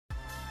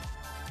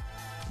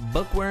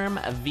Bookworm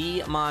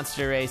v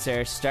Monster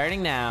Racer,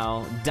 starting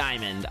now.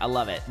 Diamond, I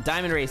love it.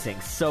 Diamond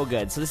Racing, so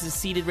good. So this is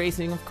seeded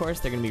racing, of course.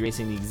 They're going to be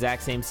racing the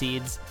exact same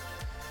seeds.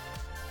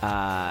 We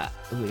got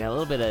a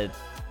little bit of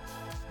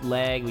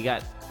lag. We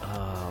got,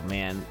 oh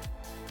man,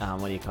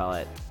 what do you call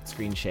it?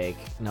 Screen shake.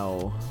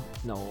 No,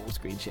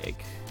 screen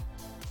shake.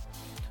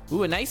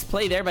 Ooh, a nice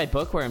play there by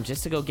Bookworm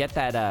just to go get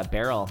that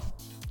barrel.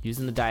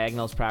 Using the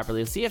diagonals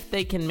properly. Let's see if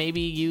they can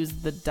maybe use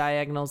the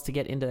diagonals to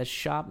get into the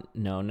shop.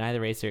 No,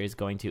 neither racer is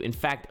going to. In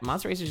fact,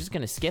 Monster Racer is just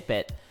going to skip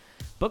it.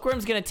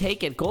 Bookworm's going to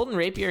take it. Golden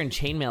Rapier and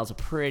Chainmail is a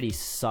pretty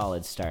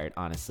solid start,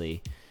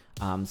 honestly.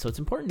 So it's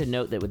important to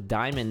note that with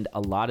Diamond, a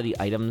lot of the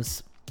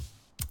items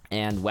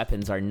and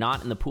weapons are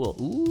not in the pool.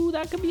 Ooh,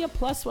 that could be a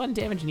 +1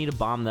 damage. You need a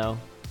bomb, though.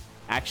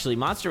 Actually,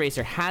 Monster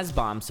Racer has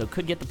bombs, so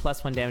could get the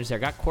 +1 damage there.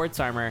 Got Quartz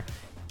Armor.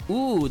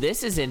 Ooh,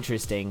 this is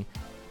interesting.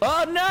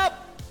 Oh, no!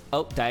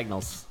 Oh,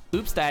 diagonals.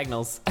 Oops,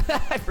 diagonals.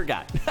 I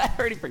forgot. I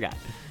already forgot.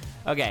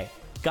 Okay,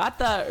 got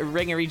the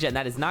Ring of Regen.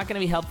 That is not going to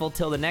be helpful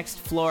till the next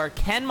floor.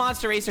 Can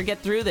Monster Racer get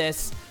through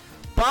this?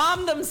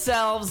 Bomb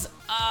themselves.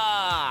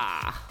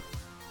 Ah,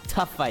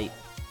 tough fight.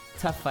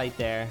 Tough fight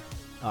there.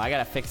 Oh, I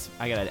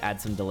gotta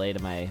add some delay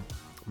to my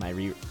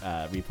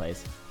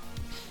replays.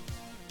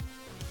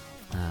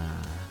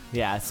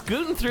 Yeah,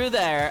 scooting through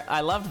there. I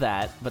loved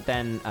that, but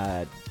then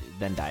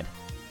died.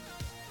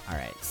 All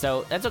right,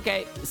 so that's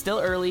okay. Still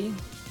early.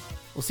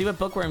 We'll see what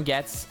Bookworm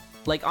gets.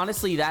 Like,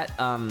 honestly, that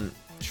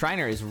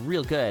Shriner is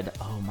real good.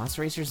 Oh,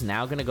 Monster Racer's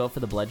now gonna go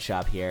for the Blood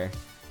Shop here.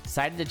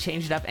 Decided to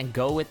change it up and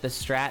go with the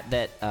strat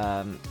that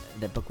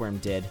that Bookworm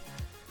did.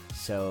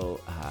 So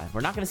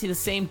we're not gonna see the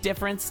same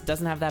difference.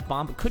 Doesn't have that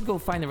bomb, but could go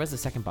find, there was a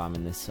second bomb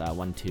in this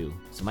one too.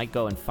 So might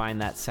go and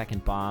find that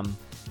second bomb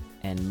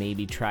and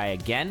maybe try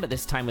again, but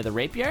this time with a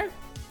Rapier?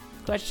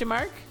 Question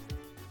mark?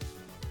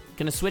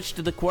 Gonna switch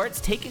to the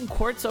Quartz. Taking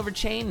Quartz over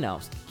Chain? No,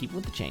 keep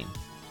with the Chain.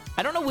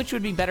 I don't know which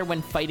would be better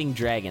when fighting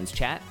dragons,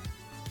 chat.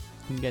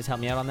 Can you guys help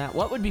me out on that?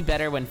 What would be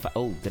better when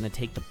oh, gonna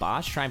take the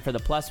Boss Shrine for the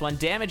 +1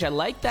 damage. I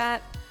like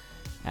that.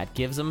 That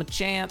gives them a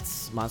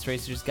chance. Monster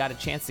Racer's got a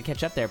chance to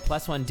catch up there.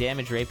 +1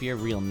 damage Rapier,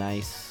 real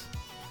nice.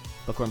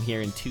 Bookworm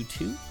here in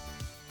 2-2.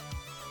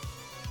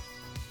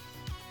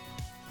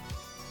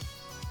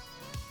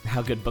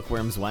 How good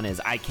Bookworm's 1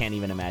 is. I can't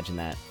even imagine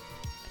that.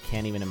 I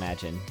can't even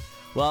imagine.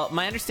 Well,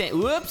 my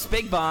understanding... Whoops,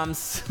 big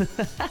bombs.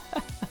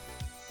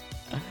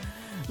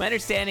 My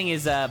understanding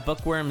is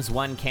Bookworm's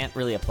 1 can't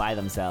really apply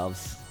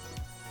themselves.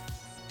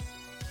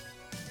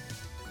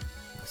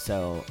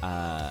 So,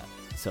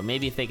 so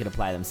maybe if they could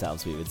apply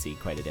themselves, we would see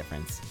quite a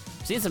difference.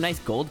 We're seeing some nice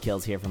gold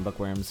kills here from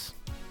Bookworms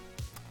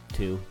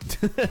 2.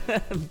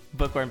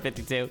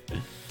 Bookworm52.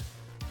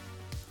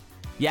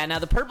 Yeah, now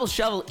the purple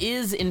shovel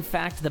is, in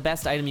fact, the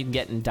best item you can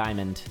get in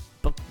Diamond.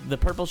 The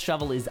purple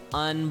shovel is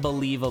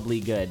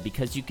unbelievably good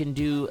because you can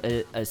do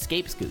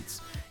escape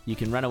scoots. You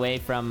can run away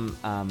from...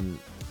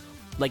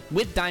 like,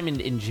 with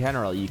Diamond in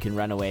general, you can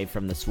run away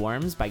from the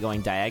swarms by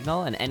going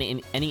diagonal, and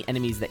any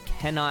enemies that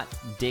cannot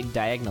dig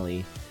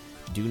diagonally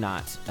do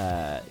not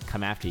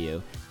come after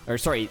you. Or,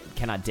 sorry,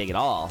 cannot dig at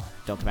all,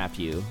 don't come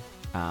after you.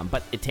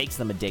 But it takes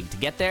them a dig to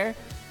get there.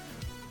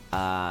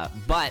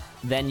 But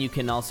then you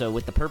can also,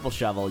 with the purple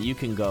shovel, you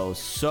can go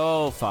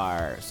so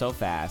far, so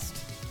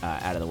fast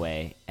out of the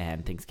way,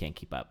 and things can't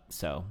keep up.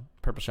 So,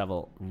 purple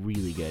shovel,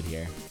 really good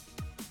here.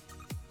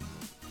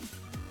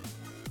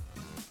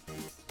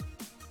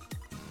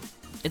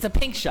 It's a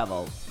pink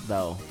shovel,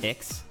 though,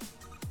 Ix.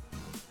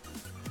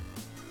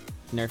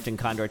 Nerfed in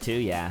Condor 2,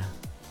 yeah.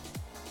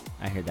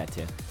 I heard that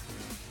too.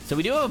 So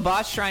we do have a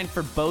boss shrine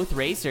for both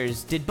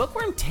racers. Did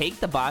Bookworm take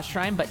the boss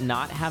shrine but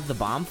not have the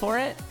bomb for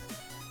it?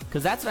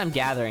 Because that's what I'm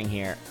gathering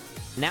here.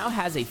 Now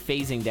has a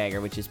phasing dagger,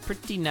 which is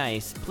pretty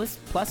nice.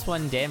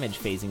 +1 damage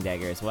phasing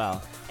dagger as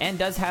well. And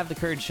does have the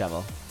courage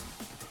shovel.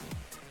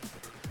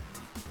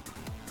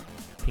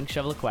 Pink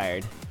shovel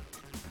acquired.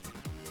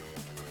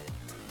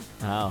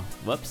 Oh,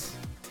 whoops.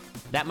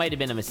 That might have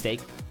been a mistake.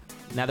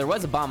 Now, there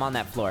was a bomb on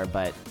that floor,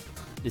 but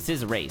this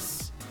is a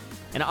race.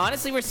 And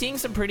honestly, we're seeing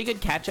some pretty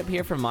good catch-up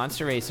here from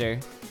Monster Racer.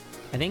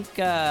 I think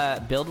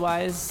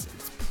build-wise,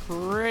 it's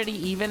pretty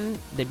even.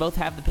 They both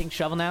have the pink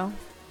shovel now.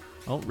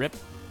 Oh, rip.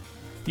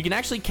 You can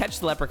actually catch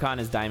the Leprechaun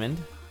as Diamond.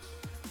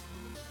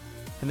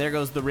 And there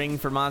goes the ring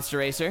for Monster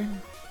Racer.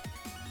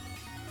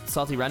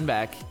 Salty run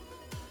back.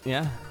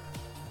 Yeah.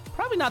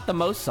 Probably not the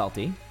most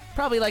salty.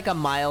 Probably like a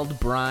mild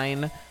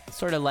brine.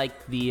 Sort of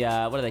like the,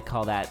 what do they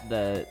call that?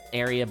 The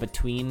area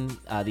between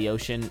the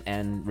ocean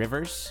and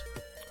rivers.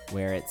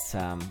 Where it's,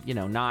 you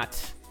know, not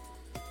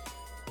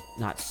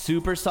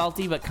super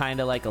salty, but kind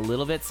of like a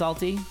little bit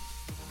salty.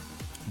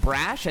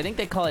 Brash? I think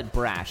they call it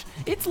brash.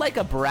 It's like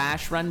a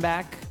brash run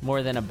back,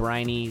 more than a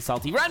briny,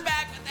 salty run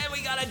back. And then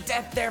we got a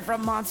death there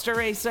from Monster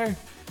Racer.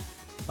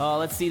 Oh,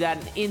 let's see that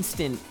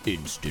instant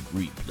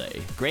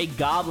replay. Grey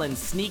Goblin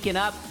sneaking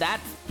up.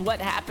 That's what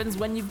happens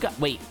when you've got...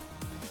 Wait,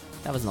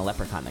 that wasn't a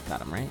leprechaun that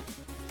got him, right?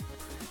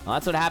 Well,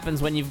 that's what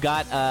happens when you've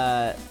got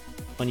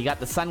when you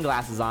got the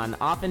sunglasses on.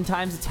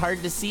 Oftentimes, it's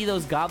hard to see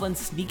those goblins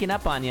sneaking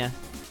up on you.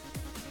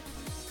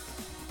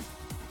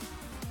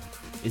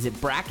 Is it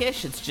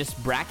brackish? It's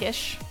just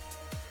brackish?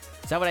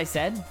 Is that what I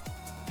said?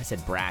 I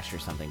said brash or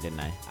something, didn't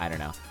I? I don't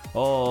know.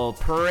 Oh,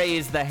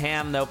 praise the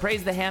ham, though.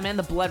 Praise the ham and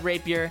the blood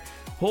rapier.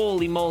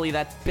 Holy moly,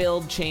 that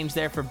build change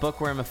there for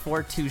Bookworm. A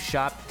 4-2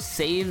 shot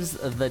saves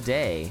the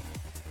day.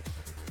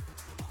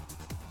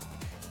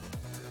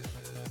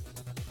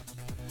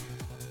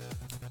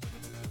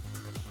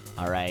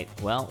 All right,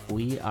 well,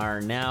 we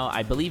are now...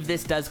 I believe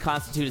this does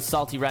constitute a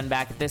salty run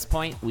back at this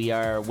point. We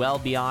are well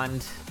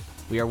beyond...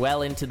 We are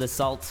well into the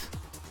salt.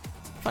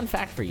 Fun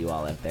fact for you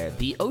all out there.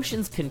 The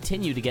oceans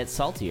continue to get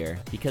saltier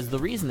because the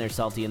reason they're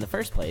salty in the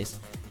first place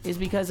is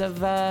because of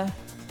the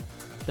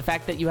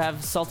fact that you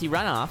have salty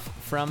runoff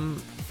from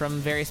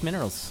various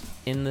minerals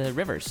in the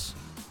rivers.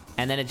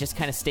 And then it just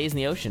kind of stays in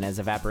the ocean as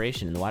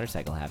evaporation and the water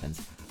cycle happens.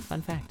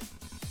 Fun fact.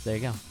 So there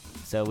you go.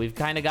 So we've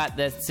kind of got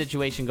this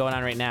situation going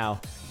on right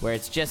now where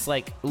it's just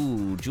like,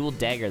 ooh, jeweled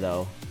dagger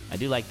though. I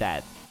do like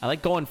that. I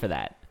like going for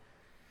that.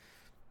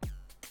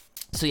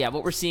 So yeah,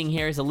 what we're seeing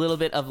here is a little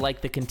bit of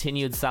like the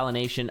continued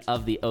salination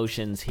of the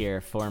oceans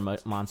here for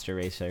Monster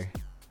Racer.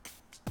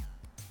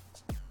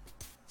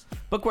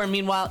 Bookworm,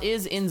 meanwhile,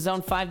 is in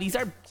Zone 5. These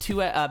are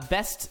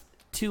best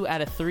 2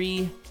 out of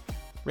 3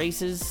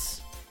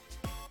 races.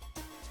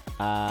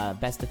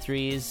 Best of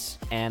 3s,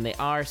 and they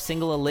are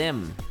single a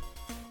limb.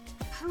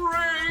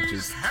 Which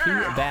is too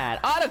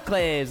bad.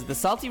 Autoclaves, the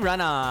salty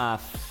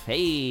runoff.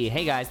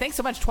 Hey guys, thanks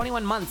so much.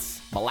 21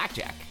 months,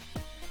 Blackjack.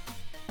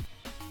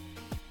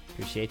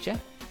 Appreciate you.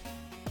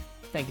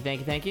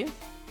 Thank you.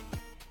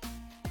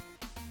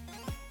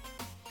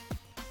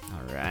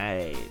 All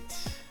right.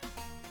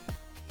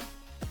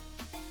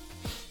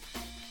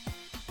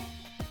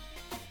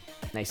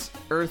 Nice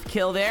earth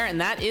kill there,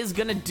 and that is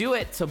gonna do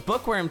it. So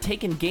Bookworm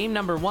taking game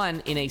number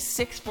 1 in a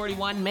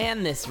 641.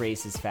 Man, this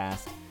race is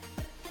fast.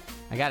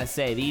 I gotta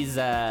say, these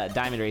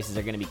diamond races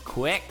are gonna be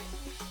quick.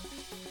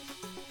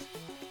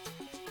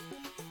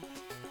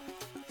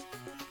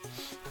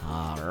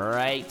 All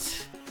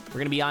right. We're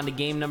gonna be on to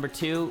game number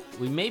 2.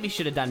 We maybe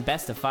should have done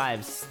best of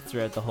 5s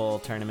throughout the whole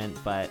tournament,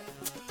 but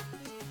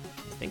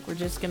I think we're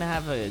just gonna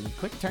have a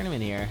quick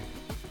tournament here.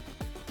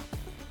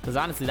 Because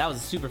honestly, that was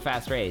a super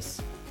fast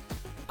race.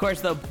 Of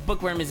course, though,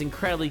 Bookworm is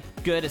incredibly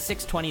good. A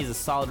 620 is a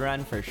solid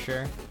run for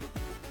sure.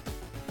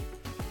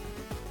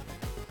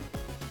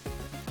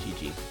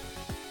 GG.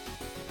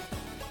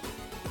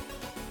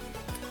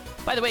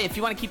 By the way, if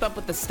you want to keep up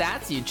with the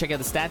stats, you check out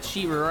the stats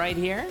sheet right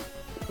here.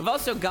 We've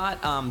also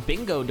got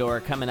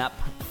DiamonDOR coming up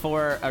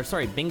for, or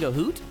sorry, Bingo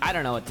Hoot? I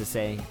don't know what to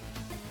say.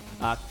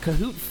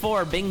 Kahoot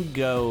 4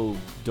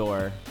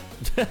 DiamonDOR.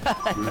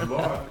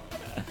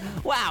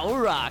 Wow,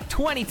 rock.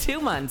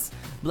 22 months.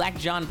 Black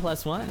John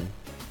 +1.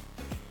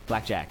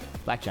 Blackjack.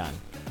 Black John.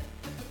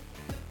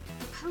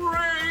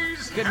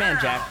 Praise Good man,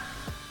 Jack.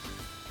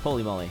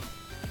 Holy moly.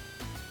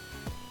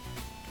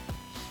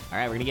 All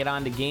right, we're gonna get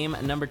on to game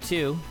number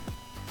 2.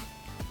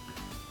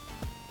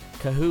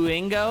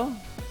 Kahooingo?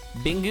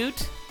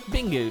 Bingoot?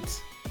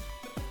 Bingoot.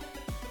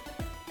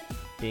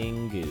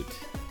 Bingoot.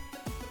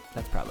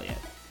 That's probably it.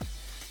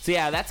 So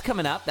yeah, that's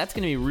coming up. That's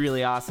gonna be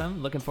really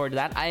awesome. Looking forward to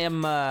that.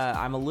 I'm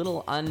a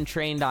little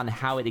untrained on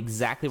how it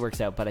exactly works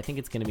out, but I think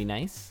it's gonna be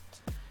nice.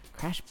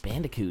 Crash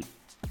Bandicoot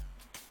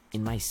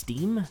in my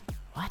Steam?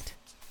 What?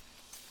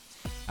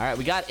 All right,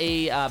 we got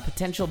a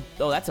potential...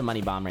 Oh, that's a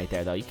money bomb right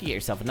there, though. You can get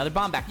yourself another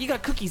bomb back. You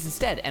got cookies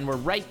instead, and we're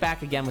right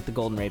back again with the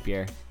golden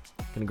rapier.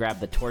 Gonna grab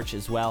the torch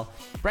as well.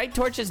 Bright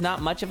torch is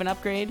not much of an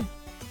upgrade,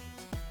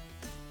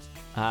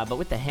 but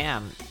with the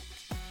ham,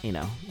 you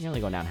know, you're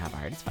only going down half a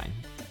heart. It's fine.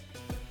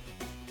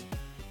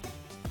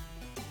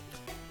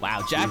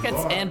 Wow,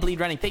 jackets and bleed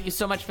running. Thank you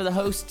so much for the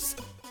hosts,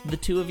 the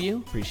 2 of you.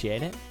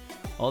 Appreciate it.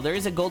 Oh, there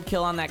is a gold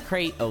kill on that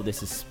crate. Oh,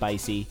 this is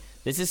spicy.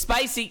 This is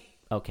spicy.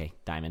 Okay,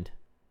 diamond.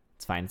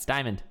 It's fine. It's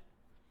diamond.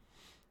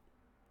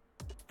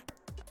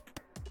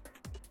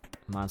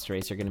 Monster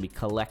Racer going to be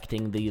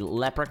collecting the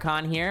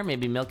leprechaun here.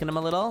 Maybe milking him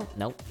a little.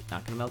 Nope,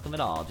 not going to milk him at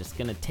all. Just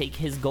going to take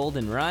his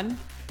golden run.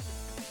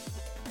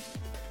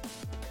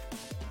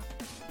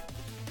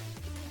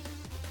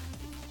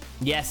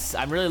 Yes,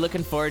 I'm really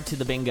looking forward to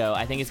the bingo.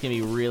 I think it's going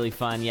to be really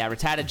fun. Yeah,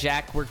 Rattata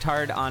Jack worked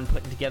hard on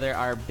putting together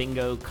our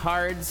bingo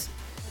cards.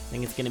 I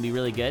think it's going to be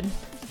really good.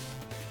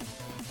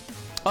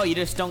 Oh, you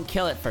just don't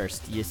kill it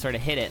first. You sort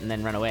of hit it and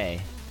then run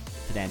away.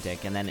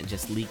 Pedantic. And then it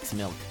just leaks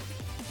milk.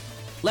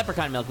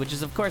 Leprechaun milk, which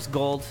is, of course,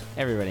 gold.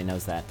 Everybody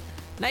knows that.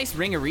 Nice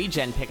ring of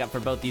regen pickup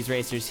for both these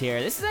racers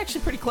here. This is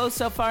actually pretty close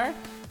so far.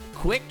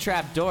 Quick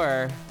trap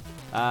door.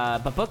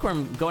 But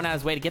Bookworm going out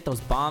his way to get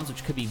those bombs,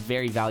 which could be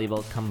very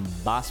valuable come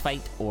boss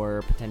fight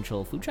or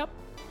potential food shop.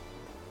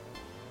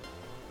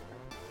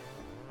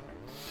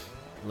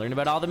 Learn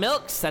about all the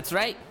milks. That's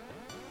right.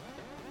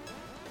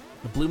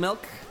 The blue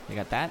milk. I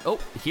got that. Oh,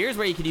 here's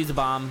where you could use a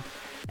bomb.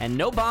 And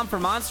no bomb for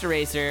Monster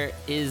Racer.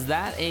 Is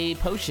that a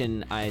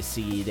potion I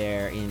see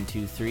there in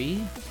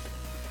 2-3?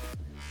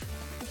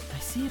 I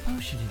see a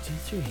potion in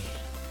 2-3.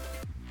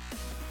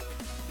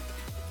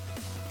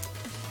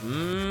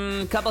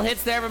 Couple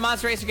hits there, but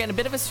Monster Racer getting a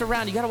bit of a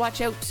surround. You gotta watch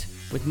out.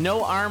 With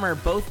no armor,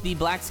 both the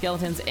black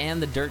skeletons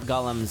and the dirt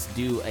golems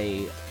do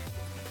a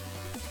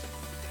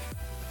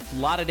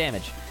lot of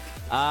damage.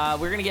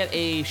 We're going to get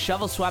a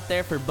shovel swap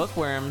there for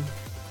Bookworm.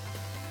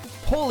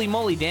 Holy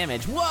moly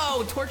damage.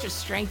 Whoa, Torch's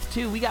strength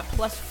too. We got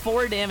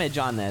 +4 damage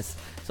on this.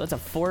 So it's a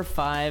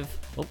 4-5.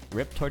 Oh,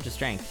 rip Torch's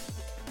strength.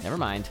 Never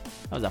mind.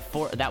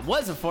 That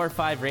was a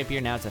 4-5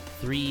 rapier. Now it's a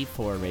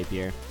 3-4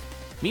 rapier.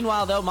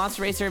 Meanwhile, though,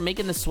 Monster Racer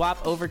making the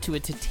swap over to a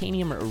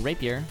titanium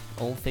rapier.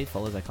 Old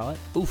Faithful, as I call it.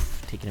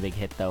 Oof, taking a big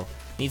hit, though.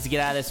 Needs to get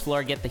out of this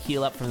floor, get the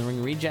heal up from the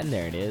ring regen.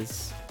 There it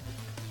is.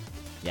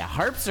 Yeah,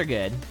 harps are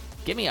good.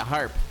 Give me a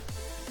harp.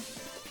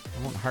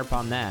 I won't harp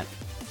on that.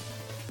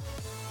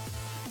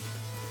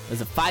 It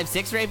was a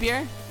 5-6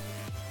 rapier?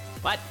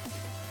 What?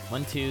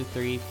 1, 2,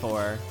 3,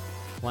 4.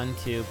 1,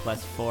 2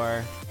 plus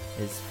 4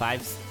 is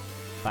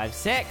 5,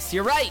 6.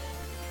 You're right!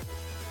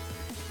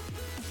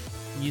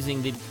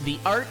 Using the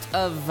art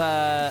of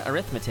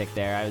arithmetic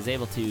there, I was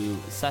able to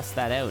suss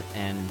that out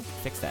and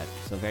fix that.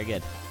 So very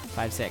good.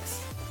 5,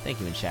 6.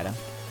 Thank you, in Shadow.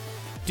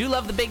 Do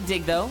love the big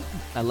dig, though.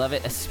 I love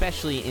it,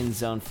 especially in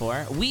Zone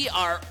 4.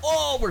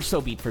 We're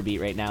so beat for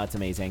beat right now. It's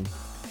amazing.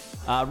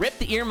 Rip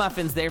the ear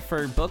muffins there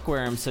for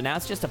Bookworm. So now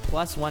it's just a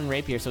 +1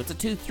 rapier. So it's a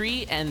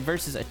 2-3 and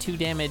versus a 2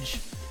 damage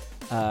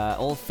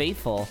Old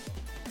Faithful.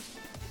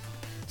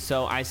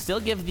 So I still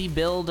give the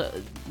build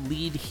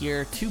lead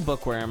here to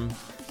Bookworm,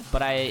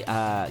 but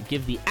I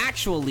give the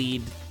actual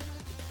lead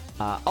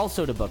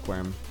also to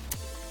Bookworm.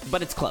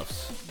 But it's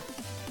close.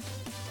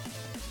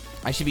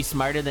 I should be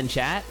smarter than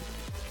chat?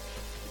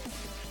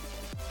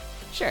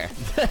 Sure.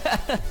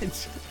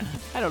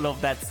 I don't know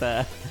if that's...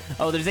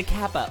 Oh, there's a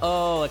kappa.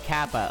 Oh, a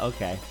kappa.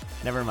 Okay.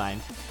 Never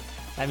mind.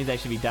 That means I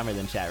should be dumber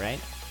than chat, right?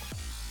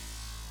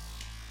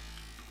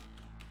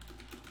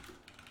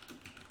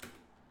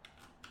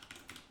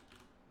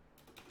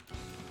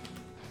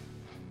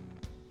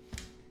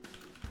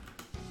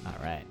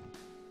 All right.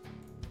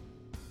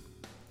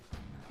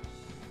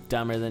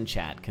 Dumber than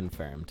chat,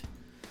 confirmed.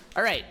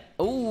 All right.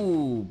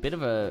 Ooh, bit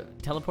of a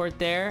teleport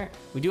there.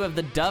 We do have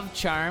the Dove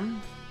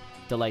Charm.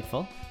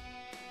 Delightful.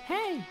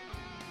 Hey!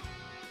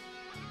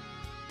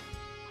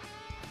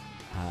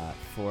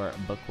 For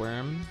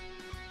Bookworm.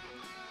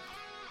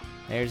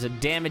 There's a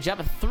damage up.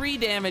 A 3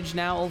 damage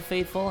now, Old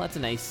Faithful. That's a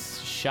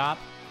nice shop.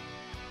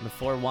 The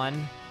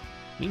 4-1.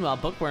 Meanwhile,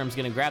 Bookworm's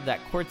going to grab that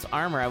quartz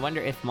armor. I wonder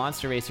if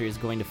Monster Racer is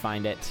going to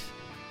find it.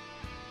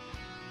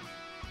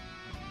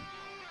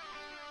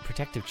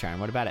 Protective Charm.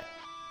 What about it?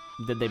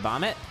 Did they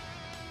bomb it?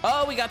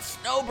 Oh, we got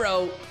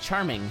Snowbro.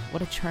 Charming.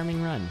 What a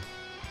charming run.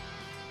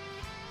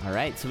 All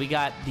right, so we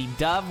got the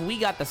Dove, we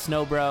got the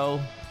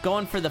Snowbro,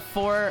 going for the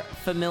 4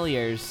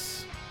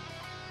 familiars.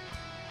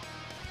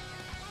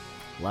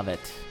 Love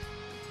it.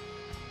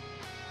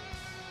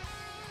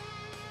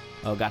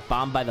 Oh, got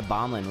bombed by the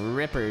Bomblin.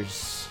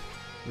 Rippers.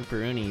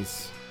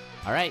 Ripperoonies.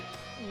 All right.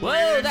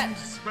 Whoa, that...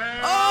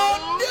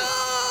 Oh,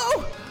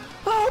 no!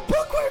 Oh,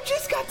 Bookworm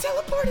just got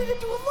teleported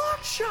into a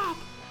lock shop.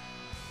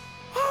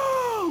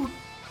 Oh!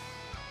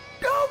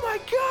 Oh, my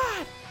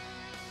God!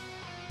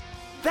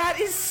 That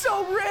is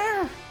so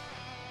rare!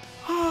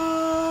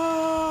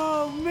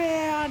 Oh,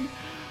 man!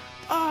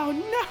 Oh,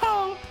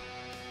 no!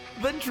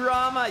 The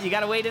drama! You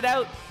gotta wait it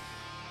out.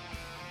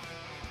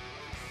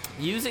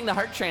 Using the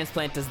heart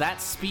transplant, does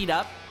that speed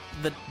up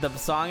the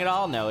song at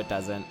all? No, it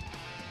doesn't.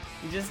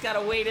 You just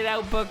gotta wait it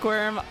out,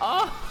 Bookworm.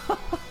 Oh!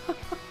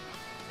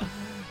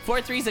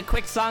 4-3 is a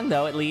quick song,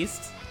 though, at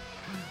least.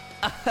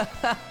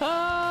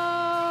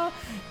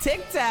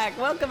 Tic Tac!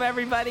 Welcome,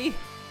 everybody!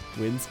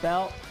 Wind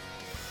spell.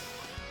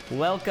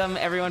 Welcome,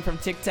 everyone from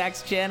Tic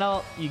Tac's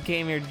channel. You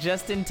came here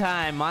just in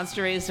time.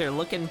 Monster Racer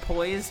looking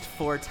poised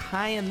for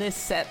tying this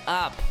set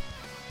up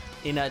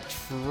in a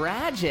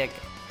tragic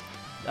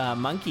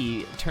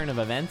monkey turn of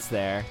events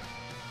there.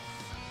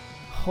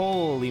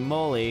 Holy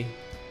moly.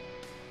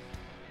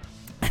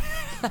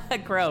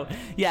 Crow.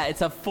 Yeah,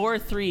 it's a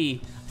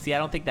 4-3. See, I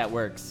don't think that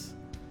works.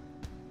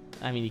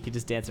 I mean, you could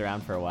just dance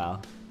around for a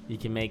while. You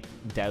can make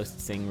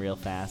Doused sing real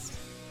fast.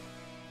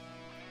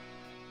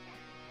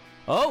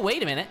 Oh,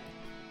 wait a minute.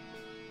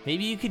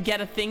 Maybe you could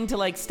get a thing to,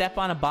 like, step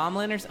on a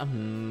bomblin or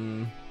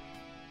something.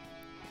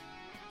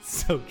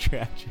 So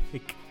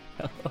tragic.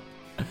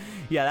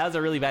 Yeah, that was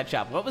a really bad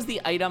shop. What was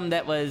the item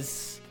that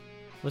was...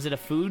 Was it a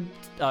food?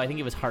 Oh, I think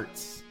it was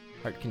hearts.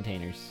 Heart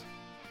containers.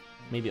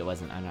 Maybe it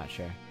wasn't. I'm not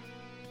sure.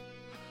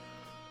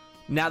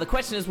 Now, the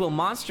question is, will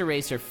Monster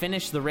Racer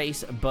finish the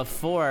race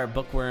before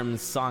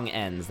Bookworm's song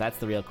ends? That's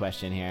the real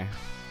question here.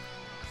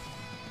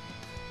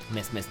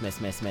 Missed.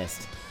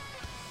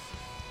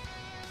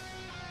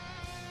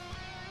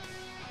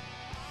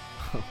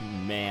 Oh,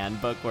 man,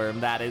 Bookworm,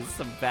 that is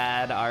some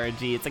bad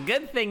RNG. It's a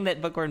good thing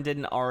that Bookworm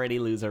didn't already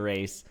lose a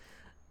race.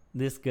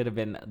 This could have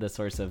been the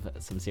source of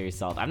some serious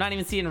salt. I'm not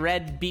even seeing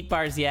red beat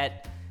bars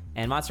yet.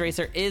 And Monster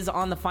Racer is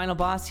on the final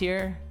boss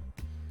here.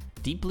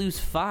 Deep Blues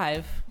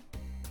 5.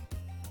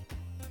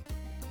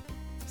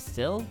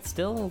 Still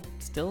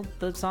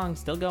the song,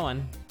 still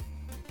going.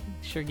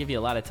 Sure give you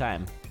a lot of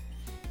time.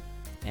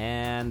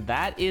 And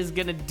that is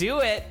gonna do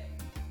it.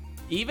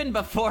 Even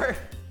before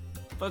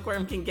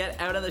Bookworm can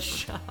get out of the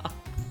shop.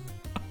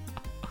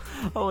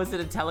 Oh, is it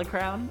a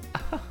telecrown?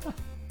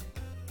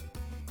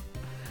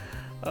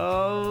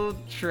 Oh,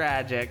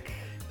 tragic.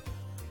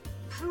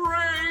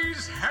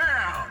 Praise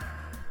hell!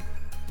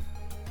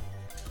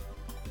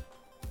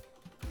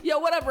 Yo,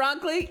 what up,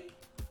 Ronkley?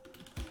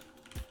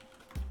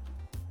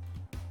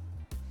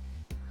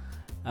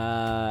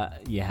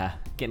 Yeah,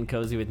 getting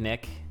cozy with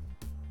Nick.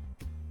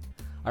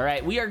 All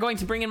right, we are going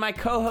to bring in my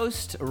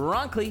co-host,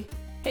 Ronkley.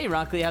 Hey,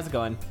 Ronkley, how's it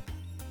going?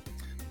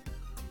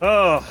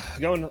 Oh,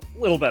 going a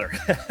little better.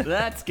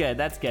 That's good,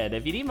 that's good.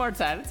 If you need more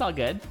time, it's all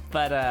good.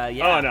 But,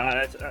 yeah. Oh, no,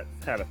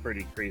 I've had a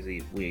pretty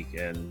crazy week,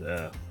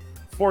 and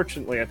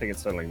fortunately, I think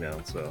it's settling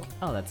down, so...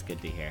 Oh, that's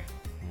good to hear.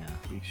 Yeah.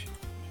 We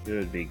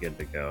should be good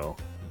to go.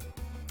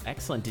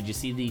 Excellent. Did you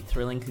see the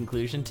thrilling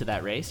conclusion to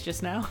that race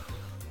just now?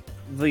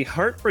 The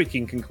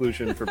heartbreaking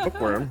conclusion for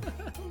Bookworm.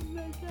 Oh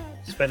my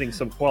god. Spending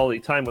some quality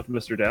time with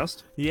Mr.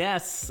 Doust.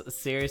 Yes,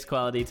 serious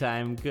quality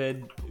time.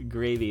 Good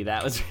gravy.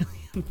 That was really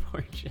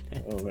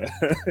unfortunate. Oh, man.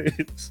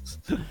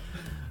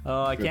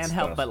 Oh, I Good can't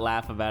help stuff. but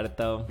laugh about it,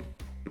 though.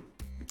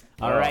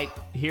 All right,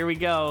 here we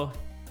go.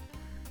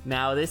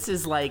 Now, this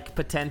is like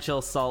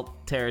potential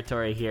salt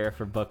territory here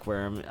for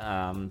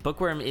Bookworm.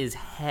 Bookworm is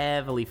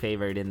heavily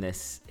favored in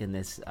this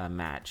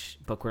match.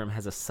 Bookworm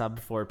has a sub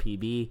 4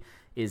 PB,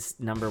 is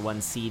number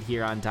 1 seed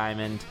here on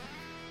Diamond.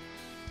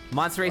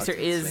 Monster Racer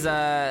is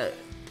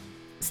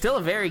still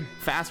a very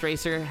fast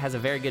racer, has a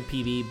very good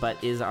PB,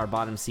 but is our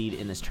bottom seed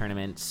in this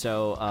tournament.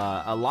 So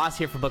a loss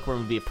here for Bookworm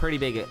would be a pretty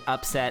big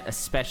upset,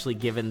 especially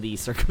given the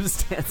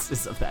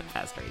circumstances of that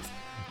fast race.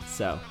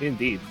 So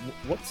Indeed.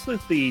 What's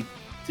the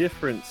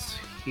difference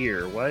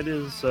here? Why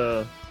does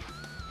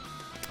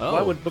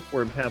why would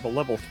Bookworm have a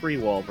level 3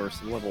 wall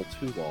versus a level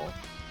 2 wall?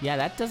 Yeah,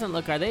 that doesn't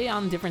look... Are they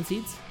on different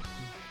seeds?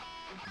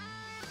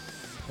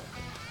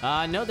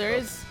 No, there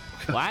is.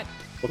 What?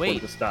 Bookworm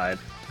Wait. just died.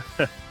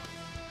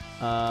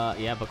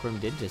 Yeah, Bookworm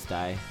did just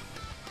die.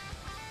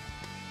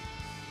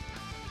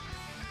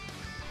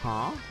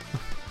 Huh?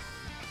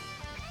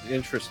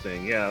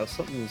 Interesting. Yeah,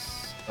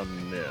 something's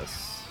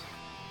amiss.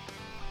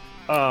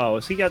 Oh,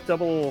 has he got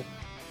double...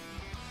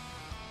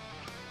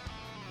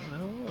 I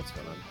don't know what's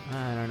going on.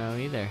 I don't know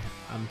either.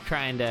 I'm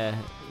trying to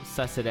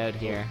suss it out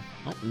here.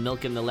 Oh,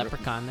 milking the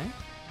leprechaun there.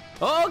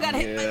 Oh, got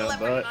hit by the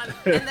leprechaun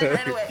and then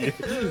ran away.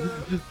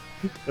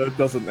 That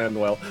doesn't end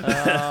well.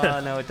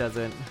 Oh, no, it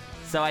doesn't.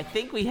 So I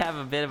think we have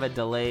a bit of a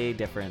delay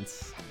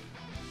difference.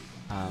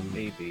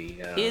 Maybe,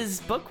 yeah.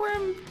 Is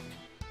Bookworm...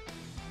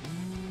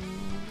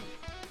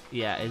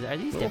 Yeah, are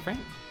these different?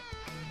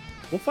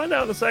 We'll find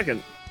out in a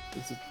second.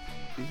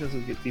 He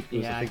doesn't get deep.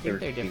 Yeah, I think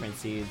they're different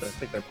seeds. I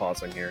think they're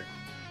pausing here.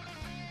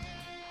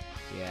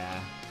 Yeah.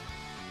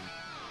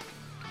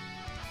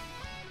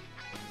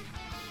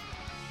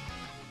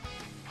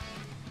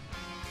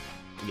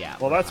 Yeah.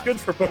 Well, that's good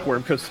for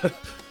Bookworm, because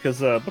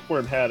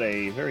Bookworm had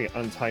a very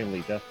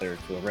untimely death there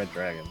to a red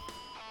dragon.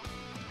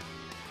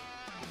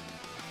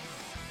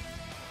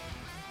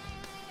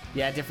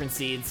 Yeah, different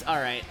seeds. All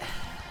right.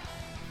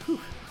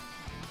 Whew.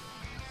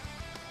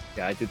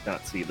 Yeah, I did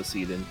not see the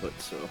seed input,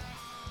 so...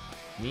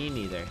 Me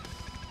neither. All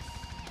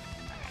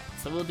right,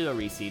 so we'll do a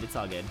reseed. It's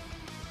all good.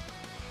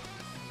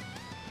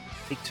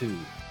 Take 2.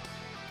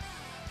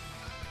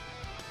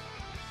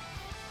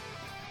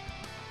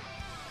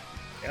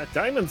 Yeah,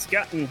 Diamond's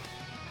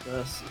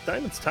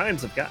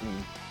times have gotten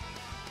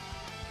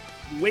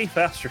way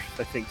faster,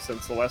 I think,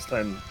 since the last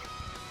time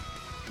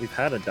we've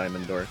had a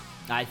DiamonDOR.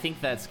 I think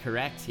that's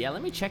correct. Yeah,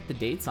 let me check the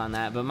dates on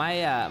that. But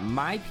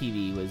my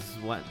PB was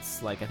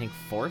once, like, I think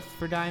 4th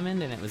for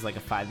Diamond, and it was like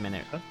a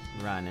 5-minute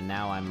run, and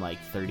now I'm like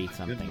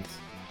 30-something.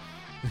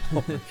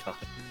 Oh my god.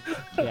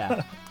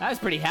 Yeah, I was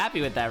pretty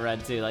happy with that run,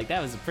 too. Like,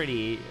 that was a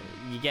pretty...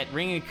 You get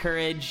Ring of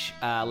Courage,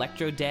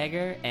 Electro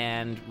Dagger,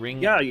 and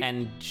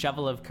and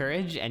Shovel of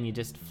Courage, and you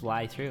just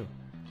fly through.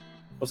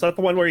 Was that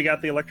the one where you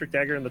got the electric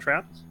dagger in the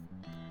traps?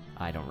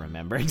 I don't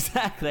remember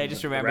exactly. I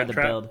just remember rat the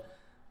trap? build.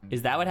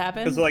 Is that what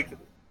happened? Because I think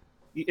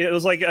it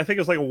was like a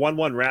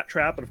 1/1 rat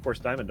trap, and of course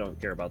Diamond don't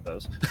care about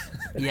those.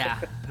 Yeah,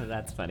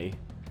 that's funny.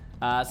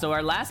 So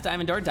our last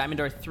DiamonDOR,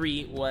 DiamonDOR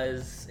 3,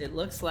 was, it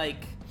looks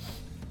like,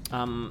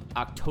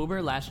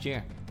 October last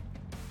year.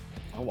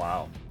 Oh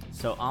wow.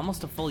 So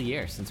almost a full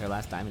year since our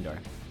last DiamonDOR.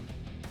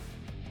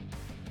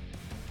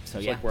 So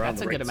Looks yeah, like we're on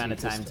that's the a good right amount of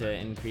seed this time to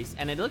time. increase.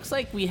 And it looks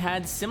like we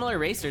had similar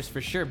racers for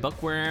sure.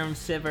 Bookworm,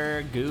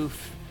 Sivir,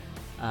 Goof.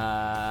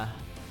 Now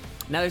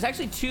there's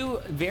actually 2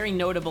 very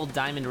notable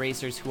Diamond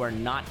racers who are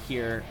not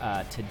here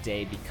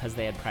today because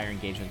they had prior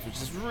engagements, which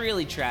is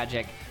really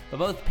tragic. But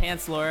both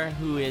Pantslore,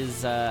 who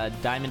is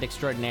Diamond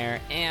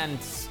Extraordinaire, and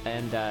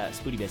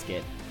Spooty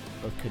Biscuit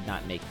both could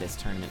not make this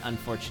tournament,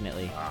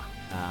 unfortunately.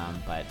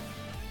 But,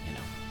 you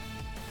know.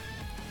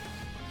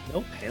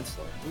 No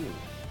Pantslore. Ooh.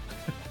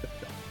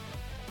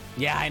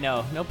 Yeah, I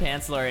know. No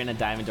Pantslore in a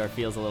DiamonDOR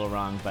feels a little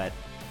wrong, but,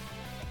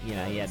 you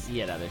know, he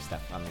had other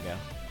stuff on the go.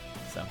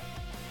 So.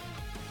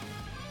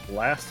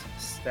 Last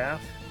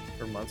staff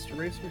for Monster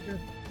Racer here?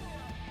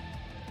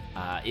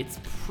 It's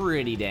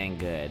pretty dang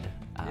good.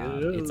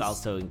 It is. It's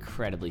also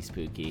incredibly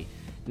spooky.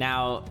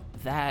 Now,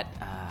 that,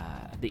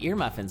 the ear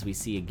muffins we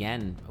see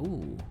again.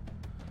 Ooh.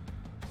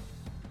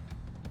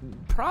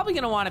 Probably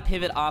going to want to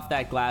pivot off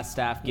that glass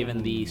staff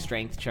given the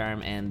strength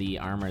charm and the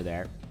armor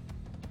there.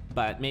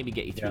 But maybe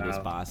get you through this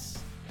boss.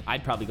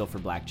 I'd probably go for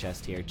Black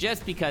Chest here.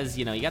 Just because,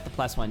 you know, you got the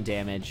 +1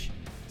 damage.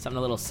 Something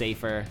a little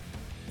safer.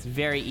 It's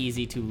very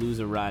easy to lose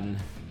a run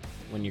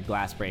when your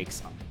glass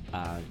breaks.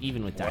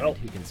 Even with Diamond,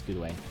 who can scoot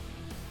away.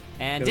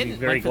 And didn't.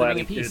 Went for the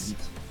Ring of Peace.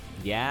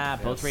 Yeah,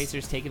 both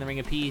racers taking the Ring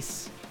of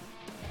Peace.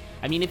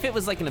 I mean, if it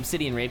was like an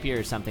Obsidian Rapier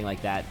or something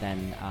like that,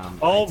 then...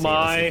 oh,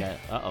 my...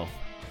 Uh-oh.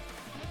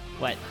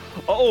 What?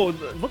 Oh,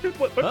 look at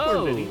what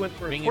Bookworm did. He went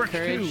for Ring of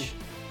Courage.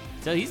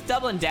 So he's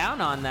doubling down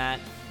on that.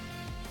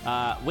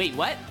 Wait,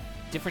 what?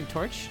 Different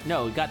torch?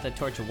 No, we got the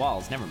Torch of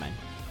Walls. Never mind.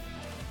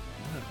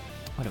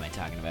 What am I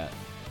talking about?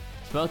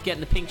 Both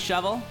getting the pink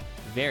shovel.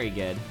 Very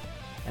good.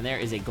 And there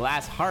is a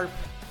glass harp.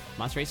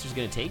 Monster Racer's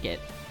going to take it.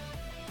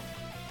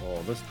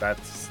 Oh, this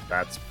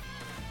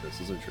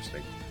is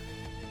interesting.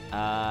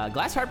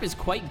 Glass harp is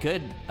quite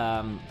good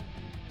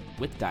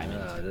with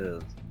Diamond. Yeah, it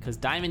is. Because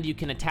Diamond, you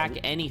can attack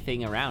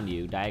anything around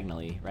you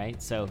diagonally,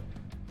 right? So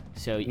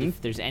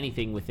if there's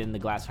anything within the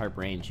glass harp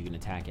range, you can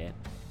attack it,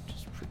 which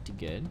is pretty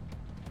good.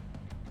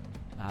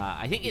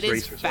 I think it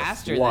is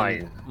faster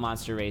than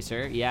Monster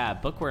Racer. Yeah,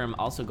 Bookworm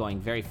also going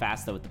very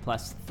fast, though, with the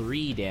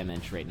 +3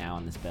 damage right now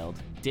on this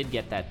build. Did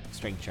get that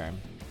Strength Charm.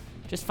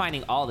 Just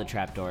finding all the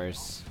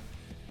trapdoors.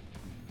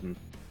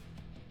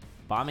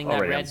 Bombing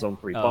that red... Zone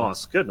 3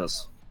 boss.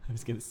 Goodness. I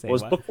was going to say,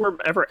 was Bookworm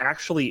ever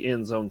actually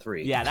in Zone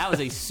 3? Yeah, that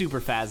was a super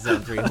fast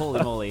Zone 3.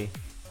 Holy moly.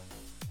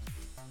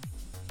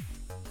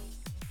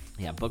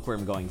 Yeah,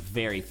 Bookworm going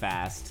very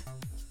fast.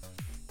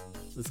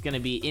 It's going to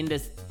be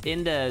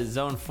into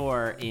Zone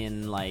 4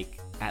 in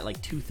at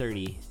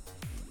 230,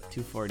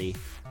 240.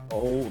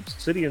 Oh,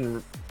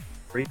 Obsidian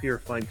Rapier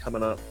find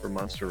coming up for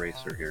Monster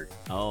Racer here.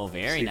 Oh,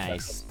 very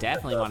nice.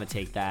 Definitely want to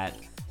take that.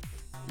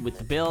 With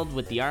the build,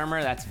 with the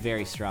armor, that's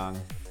very strong.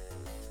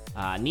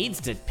 Needs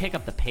to pick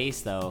up the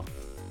pace, though.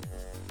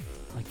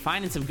 Like,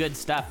 finding some good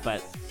stuff,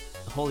 but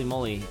holy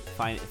moly,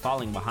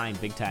 falling behind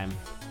big time.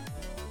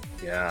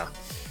 Yeah.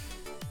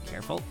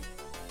 Careful.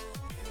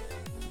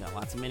 Got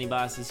lots of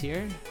mini-bosses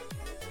here.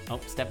 Oh,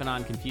 stepping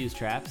on confused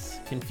traps.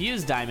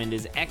 Confused Diamond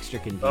is extra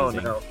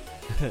confusing. Oh,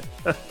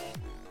 no.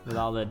 With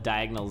all the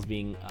diagonals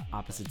being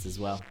opposites as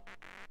well.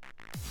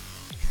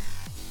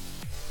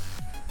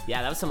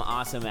 Yeah, that was some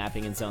awesome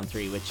mapping in Zone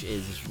 3, which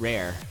is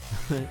rare.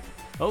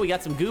 Oh, we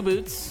got some goo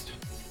boots.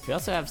 We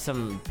also have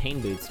some pain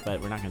boots, but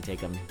we're not going to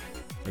take them.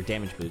 Or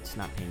damage boots,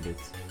 not pain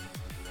boots.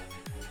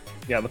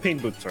 Yeah, the pain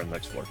boots are on the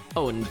next floor.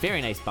 Oh, and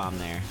very nice bomb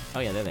there. Oh,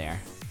 yeah, there they are.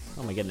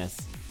 Oh, my goodness.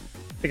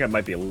 I think I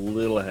might be a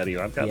little ahead of you.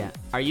 I've got. Yeah.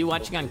 Are you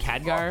watching on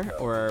Khadgar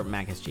or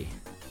MacSG?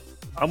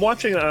 I'm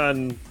watching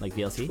on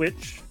VLC?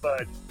 Twitch,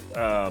 but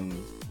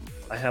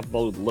I have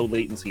low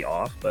latency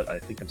off, but I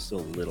think I'm still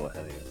a little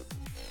ahead of you.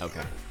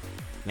 Okay.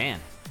 Man.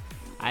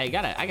 I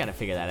gotta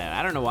figure that out.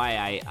 I don't know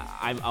why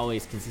I'm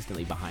always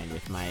consistently behind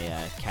with my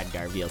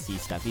Khadgar VLC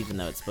stuff, even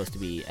though it's supposed to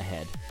be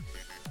ahead.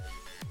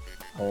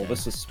 Oh,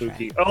 this is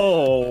spooky.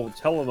 Oh,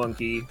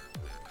 Telemonkey.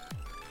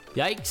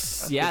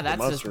 Yikes. Yeah,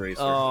 that's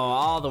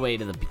all the way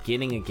to the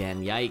beginning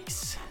again.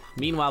 Yikes.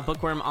 Meanwhile,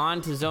 Bookworm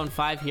on to Zone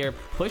 5 here,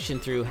 pushing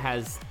through,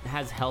 has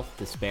health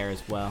to spare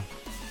as well.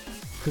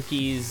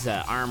 Cookies,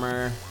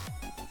 armor.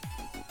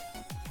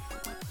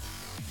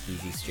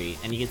 Easy street.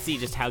 And you can see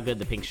just how good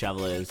the pink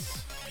shovel is.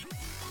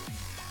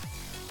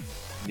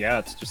 Yeah,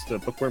 it's just a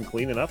Bookworm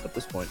cleaning up at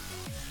this point.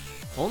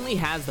 Only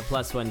has the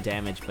 +1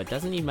 damage, but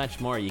doesn't need much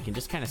more. You can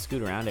just kind of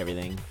scoot around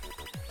everything.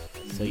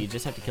 So you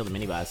just have to kill the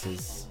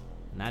mini-bosses.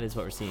 And that is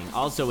what we're seeing.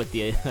 Also with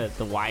the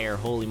the wire,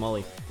 holy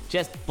moly.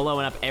 Just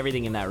blowing up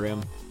everything in that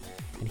room.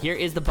 And here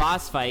is the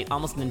boss fight,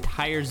 almost an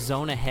entire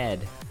zone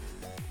ahead.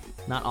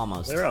 Not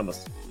almost. They were on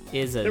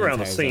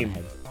the same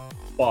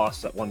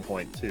boss at one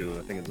point, too,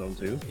 I think in Zone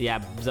 2.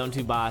 Yeah, Zone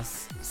 2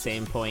 boss,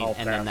 same point,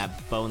 and then that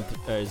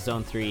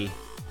Zone 3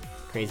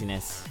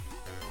 craziness.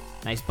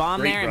 Nice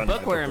bomb there, and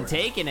Bookworm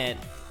taking it.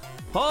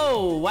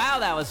 Oh, wow,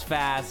 that was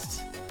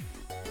fast.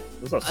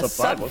 This was a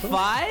sub 5, wasn't it?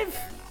 5?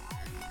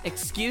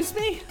 Excuse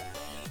me?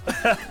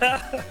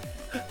 That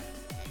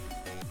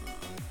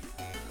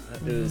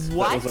was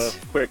a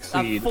quick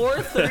seed. A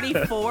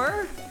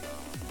 434?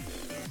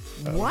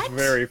 What?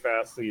 Very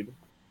fast seed.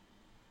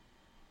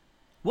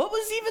 What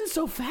was even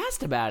so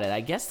fast about it? I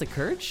guess the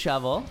Courage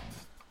Shovel.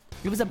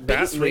 It was a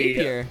base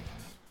rapier.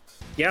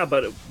 Yeah,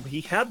 but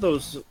he had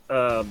those.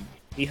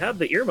 He had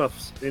the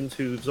earmuffs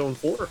into Zone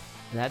 4.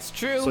 That's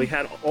true. So he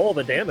had all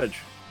the damage.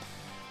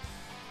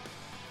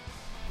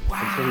 Wow.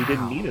 And so he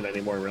didn't need it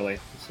anymore, really.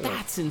 So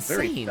that's insane.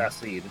 Very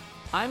fast seed.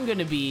 I'm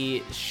gonna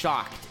be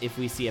shocked if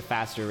we see a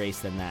faster race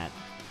than that.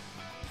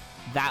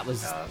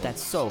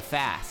 That's so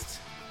fast.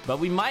 But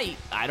we might.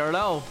 I don't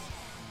know.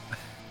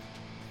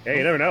 Hey,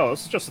 you never know.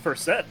 This is just the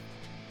first set.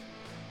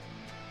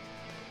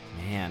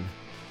 Man,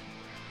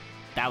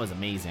 that was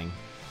amazing.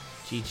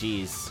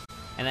 GG's.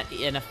 And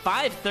a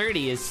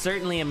 530 is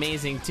certainly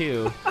amazing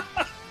too.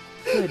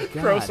 Good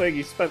God. Crow saying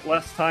he spent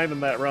less time in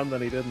that run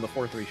than he did in the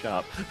 4-3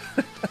 shop.